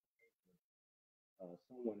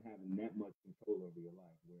 Someone having that much control over your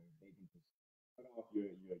life, where they can just cut off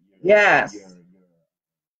Yes. your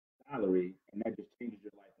salary, and that just changes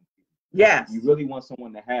your life completely. Yes. You really want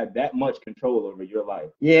someone to have that much control over your life.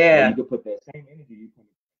 Yeah. You could put that same energy you put in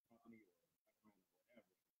the company.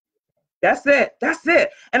 That's it. That's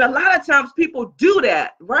it. And a lot of times people do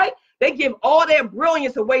that, right? They give all their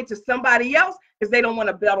brilliance away to somebody else because they don't want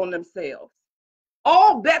to bet on themselves.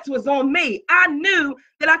 All bets was on me. I knew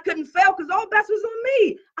that I couldn't fail because all bets was on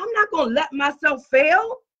me. I'm not going to let myself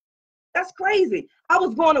fail. That's crazy. I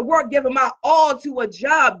was going to work, giving my all to a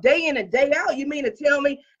job day in and day out. You mean to tell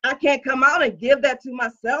me I can't come out and give that to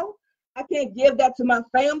myself? I can't give that to my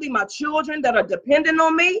family, my children that are dependent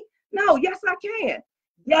on me? No, yes, I can.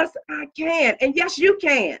 Yes, I can. And yes, you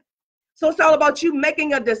can. So it's all about you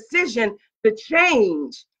making a decision to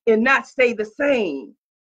change and not stay the same.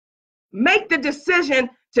 Make the decision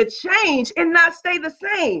to change and not stay the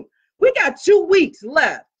same. We got 2 weeks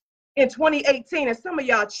left in 2018, and some of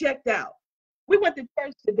y'all checked out. We went to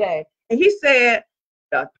church today, and he said,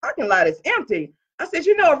 the parking lot is empty. I said,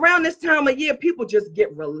 you know, around this time of year, people just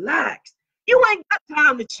get relaxed. You ain't got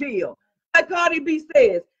time to chill. Like Cardi B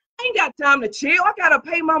says, I ain't got time to chill. I got to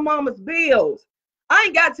pay my mama's bills. I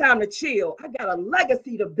ain't got time to chill. I got a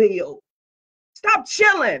legacy to build. Stop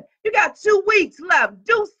chilling. You got 2 weeks left.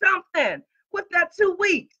 Do something with that 2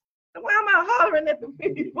 weeks. And why am I hollering at the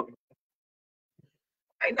people?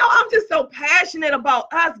 I know I'm just so passionate about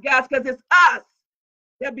us, guys, because it's us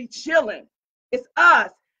that be chilling. It's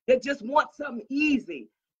us that just want something easy.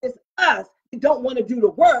 It's us that don't want to do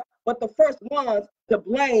the work, but the first ones to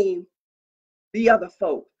blame the other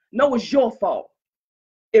folk. No, it's your fault.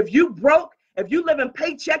 If you broke, if you living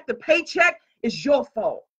paycheck to paycheck, it's your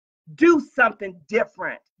fault. Do something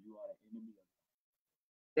different.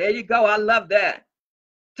 There you go. I love that.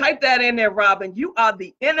 Type that in there, Robin. You are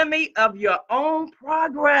the enemy of your own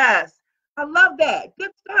progress. I love that.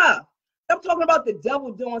 Good stuff. I'm talking about the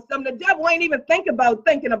devil doing something. The devil ain't even thinking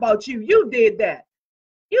about you. You did that.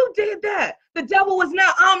 You did that. The devil was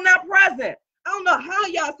now omnipresent. I don't know how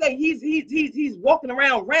y'all say he's walking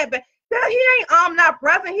around rampant. He ain't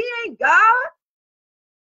omnipresent. He ain't God.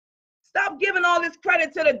 Stop giving all this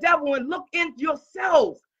credit to the devil and look in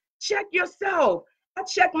yourself. Check yourself. I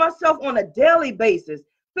check myself on a daily basis,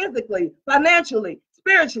 physically, financially,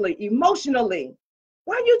 spiritually, emotionally.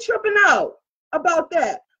 Why are you tripping out about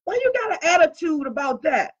that? Why you got an attitude about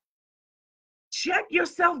that? Check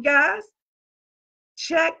yourself, guys.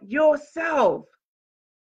 Check yourself.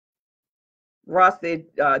 Ross said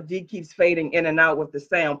D keeps fading in and out with the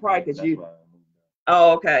sound. Probably because you.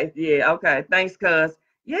 Oh, okay. Yeah, okay. Thanks, cuz.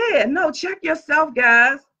 Yeah, no, check yourself,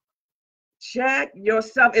 guys. Check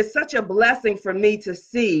yourself. It's such a blessing for me to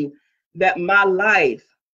see that my life,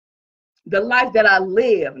 the life that I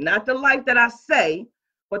live, not the life that I say,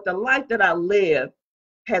 but the life that I live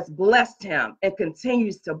has blessed him and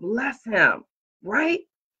continues to bless him, right?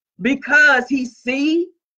 Because he's seen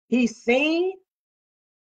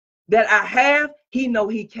that I have, he know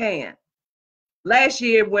he can. Last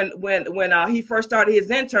year, when he first started his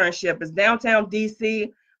internship, it's downtown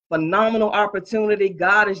DC, phenomenal opportunity.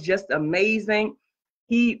 God is just amazing.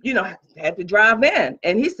 He, had to drive in,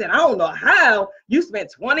 and he said, "I don't know how you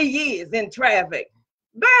spent 20 years in traffic,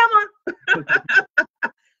 Bama."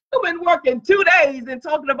 You've been working 2 days and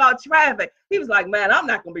talking about traffic. He was like, "Man, I'm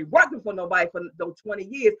not gonna be working for nobody for those 20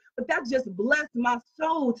 years." But that just blessed my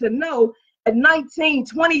soul to know at 19,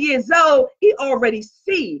 20 years old, he already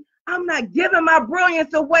see. I'm not giving my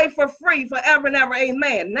brilliance away for free forever and ever,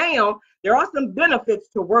 amen. Now, there are some benefits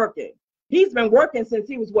to working. He's been working since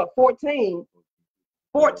he was,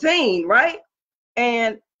 14, right?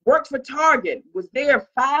 And worked for Target, was there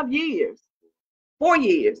 4 years,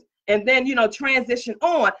 and then, transition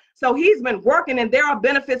on. So he's been working, and there are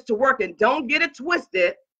benefits to working. Don't get it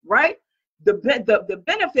twisted, right? The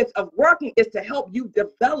benefits of working is to help you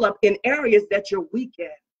develop in areas that you're weak in,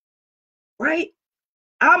 right?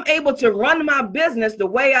 I'm able to run my business the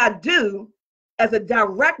way I do as a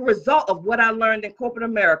direct result of what I learned in corporate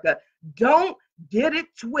America. Don't get it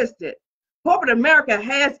twisted. Corporate America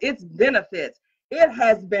has its benefits. It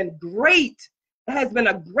has been great. It has been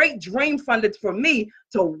a great dream funded for me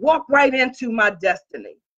to walk right into my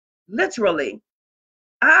destiny. Literally,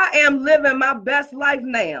 I am living my best life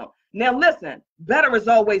now. Now listen, better is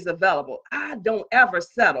always available. I don't ever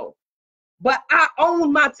settle, but I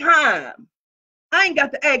own my time. I ain't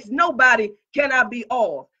got to ask nobody, can I be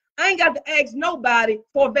off? I ain't got to ask nobody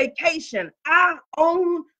for vacation. I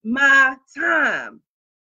own my time.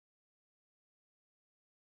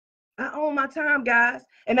 I own my time, guys.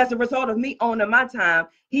 And as a result of me owning my time,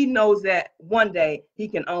 he knows that one day he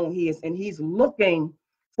can own his, and he's looking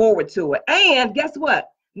forward to it. And guess what?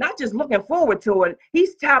 Not just looking forward to it,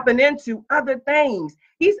 he's tapping into other things.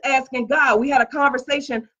 He's asking God. We had a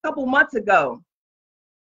conversation a couple months ago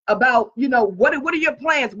about, what are your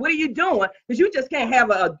plans? What are you doing? Because you just can't have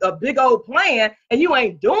a big old plan and you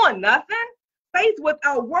ain't doing nothing. Faith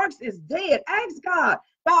without works is dead. Ask God,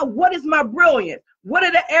 what is my brilliance? What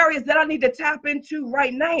are the areas that I need to tap into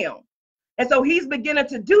right now? And so he's beginning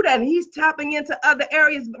to do that, and he's tapping into other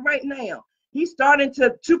areas right now. He's starting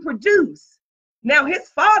to produce. Now, his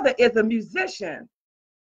father is a musician,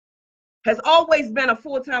 has always been a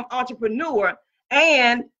full-time entrepreneur,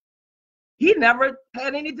 and he never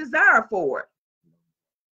had any desire for it.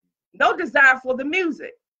 No desire for the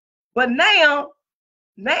music. But now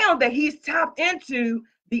that he's tapped into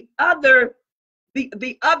the other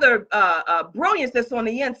brilliance that's on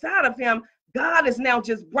the inside of him, God is now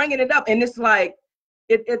just bringing it up, and it's like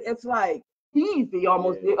it's like easy,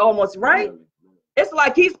 almost right. It's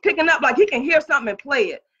like he's picking up, like he can hear something and play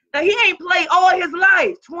it. Now he ain't played all his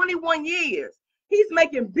life, 21 years. He's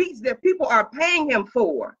making beats that people are paying him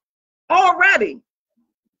for already.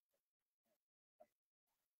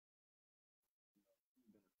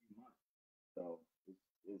 So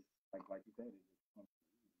it's like you said.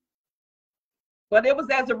 But it was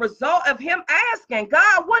as a result of him asking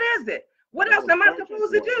God, what is it? What else am I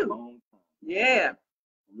supposed to do? Yeah.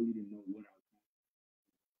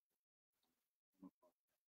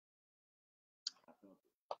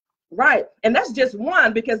 Right. And that's just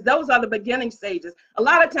one, because those are the beginning stages. A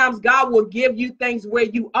lot of times God will give you things where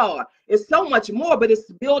you are. It's so much more, but it's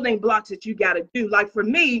building blocks that you got to do. Like for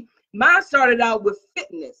me, mine started out with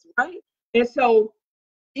fitness, right? And so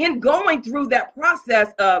in going through that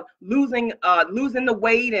process of losing the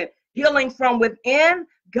weight and healing from within,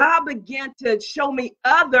 God began to show me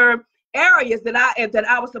other areas that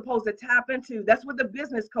I was supposed to tap into. That's where the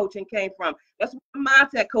business coaching came from. That's where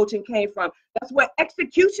mindset coaching came from. That's where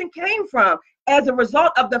execution came from, as a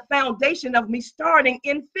result of the foundation of me starting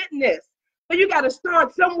in fitness. So you got to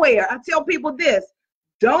start somewhere. I tell people this: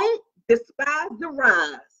 don't despise the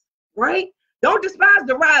rise, right? Don't despise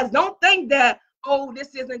the rise. Don't think that, oh,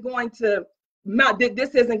 this isn't going to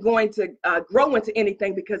grow into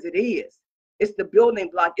anything, because it is. It's the building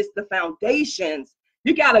block. It's the foundations.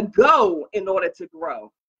 You got to go in order to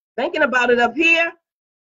grow. Thinking about it up here,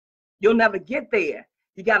 you'll never get there.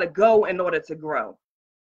 You got to go in order to grow.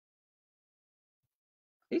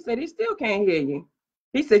 He said he still can't hear you.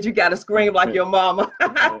 He said you got to scream like your mama.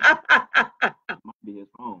 Might be his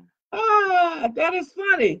phone. Ah, that is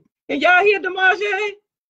funny. Can y'all hear DeMarge?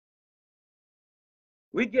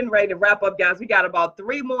 We're getting ready to wrap up, guys. We got about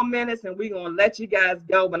 3 more minutes, and we're going to let you guys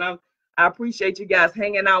go. But I appreciate you guys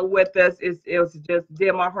hanging out with us. It was just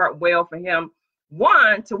did my heart well for him,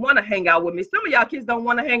 to want to hang out with me. Some of y'all kids don't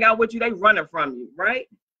want to hang out with you. They running from you, right?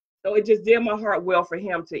 So it just did my heart well for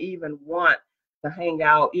him to even want to hang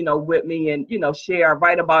out, with me and, share. I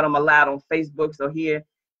write about him a lot on Facebook. So here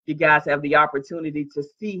you guys have the opportunity to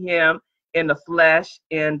see him in the flesh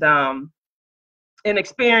and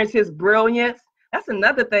experience his brilliance. That's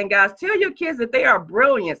another thing, guys. Tell your kids that they are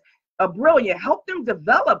brilliant. Help them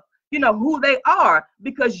develop, who they are,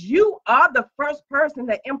 because you are the first person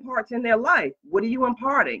that imparts in their life. What are you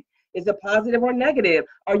imparting? Is it positive or negative?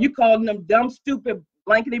 Are you calling them dumb, stupid,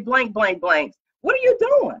 blankety blank, blank, blanks? What are you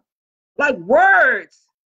doing? Like, words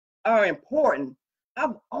are important.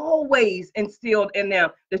 I've always instilled in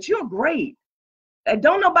them that you're great. And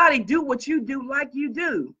don't nobody do what you do like you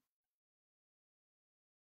do.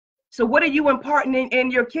 So what are you imparting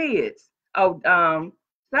in your kids? Oh,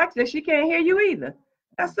 Sax says she can't hear you either.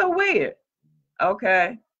 That's so weird.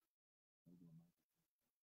 Okay.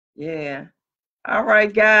 Yeah. All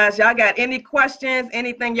right, guys. Y'all got any questions?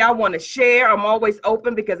 Anything y'all want to share? I'm always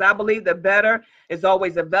open, because I believe the better is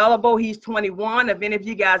always available. He's 21. If any of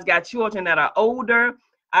you guys got children that are older,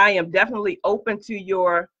 I am definitely open to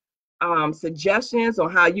your suggestions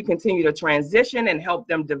on how you continue to transition and help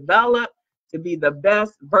them develop to be the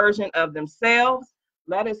best version of themselves.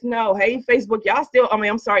 Let us know. Hey, Facebook,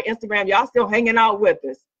 Instagram, y'all still hanging out with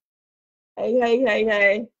us.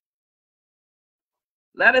 Hey.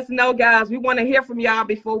 Let us know, guys. We want to hear from y'all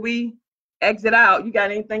before we exit out. You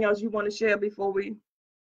got anything else you want to share before we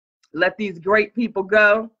let these great people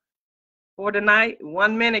go for tonight?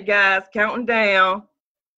 1 minute, guys. Counting down.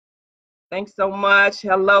 Thanks so much.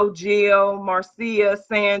 Hello, Jill, Marcia,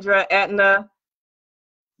 Sandra, Etna,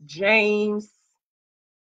 James,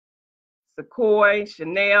 Sequoia,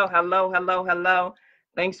 Chanel. Hello.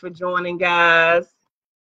 Thanks for joining, guys.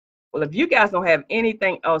 Well, if you guys don't have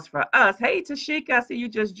anything else for us, hey, Tashika, I see you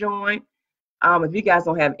just joined. If you guys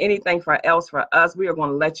don't have anything else for us, we are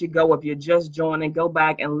going to let you go. If you're just joining, go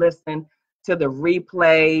back and listen to the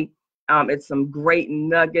replay. It's some great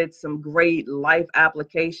nuggets, some great life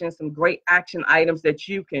applications, some great action items that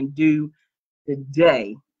you can do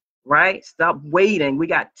today, right? Stop waiting. We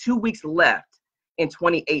got 2 weeks left in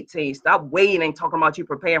 2018. Stop waiting, talking about you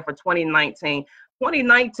preparing for 2019.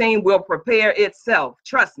 2019 will prepare itself.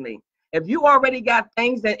 Trust me. If you already got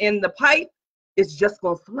things in the pipe, it's just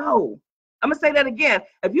going to flow. I'm going to say that again.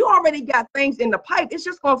 If you already got things in the pipe, it's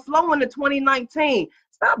just going to flow into 2019.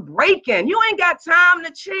 Stop breaking. You ain't got time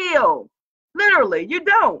to chill. Literally, you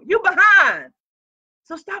don't. You behind.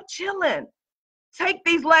 So stop chilling. Take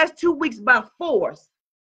these last 2 weeks by force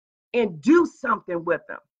and do something with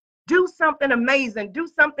them. Do something amazing. Do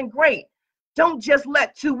something great. Don't just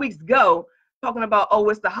let 2 weeks go talking about, oh,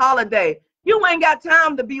 it's the holiday. You ain't got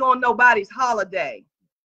time to be on nobody's holiday.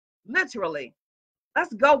 Literally.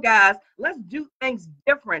 Let's go, guys. Let's do things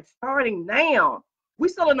different starting now. We're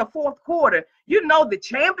still in the fourth quarter. You know the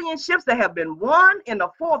championships that have been won in the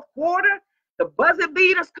fourth quarter, the buzzer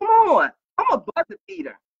beaters. Come on. I'm a buzzer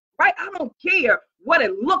beater, right? I don't care what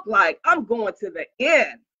it looked like. I'm going to the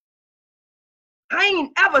end. I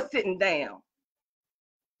ain't ever sitting down.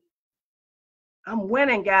 I'm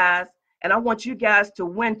winning, guys. And I want you guys to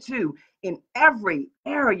win too in every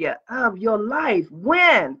area of your life.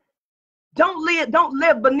 Win. Don't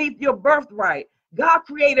live beneath your birthright. God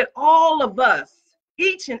created all of us,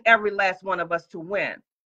 each and every last one of us, to win.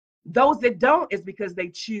 Those that don't is because they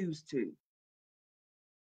choose to.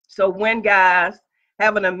 So win, guys.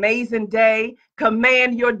 Have an amazing day.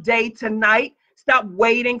 Command your day tonight. Stop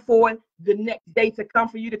waiting for the next day to come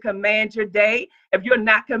for you to command your day. If you're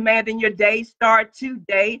not commanding your day, start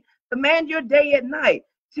today. Command your day at night.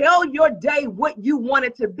 Tell your day what you want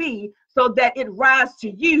it to be so that it rise to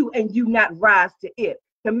you and you not rise to it.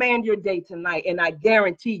 Command your day tonight, and I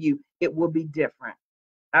guarantee you it will be different.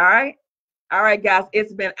 All right? All right, guys.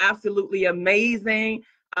 It's been absolutely amazing.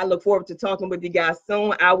 I look forward to talking with you guys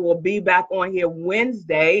soon. I will be back on here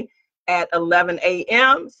Wednesday at 11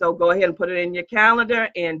 a.m. So go ahead and put it in your calendar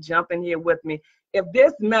and jump in here with me. If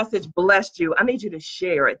this message blessed you, I need you to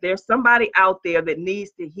share it. There's somebody out there that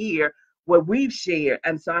needs to hear what we've shared.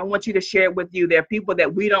 And so I want you to share it with you. There are people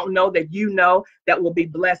that we don't know that you know that will be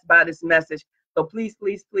blessed by this message. So please,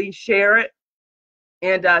 please, please share it.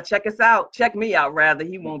 And check us out. Check me out, rather.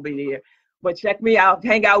 He won't be there. But check me out.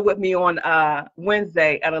 Hang out with me on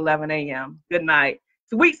Wednesday at 11 a.m. Good night.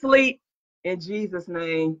 Sweet sleep. In Jesus'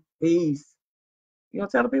 name. Peace. You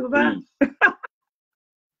gonna tell the people about it?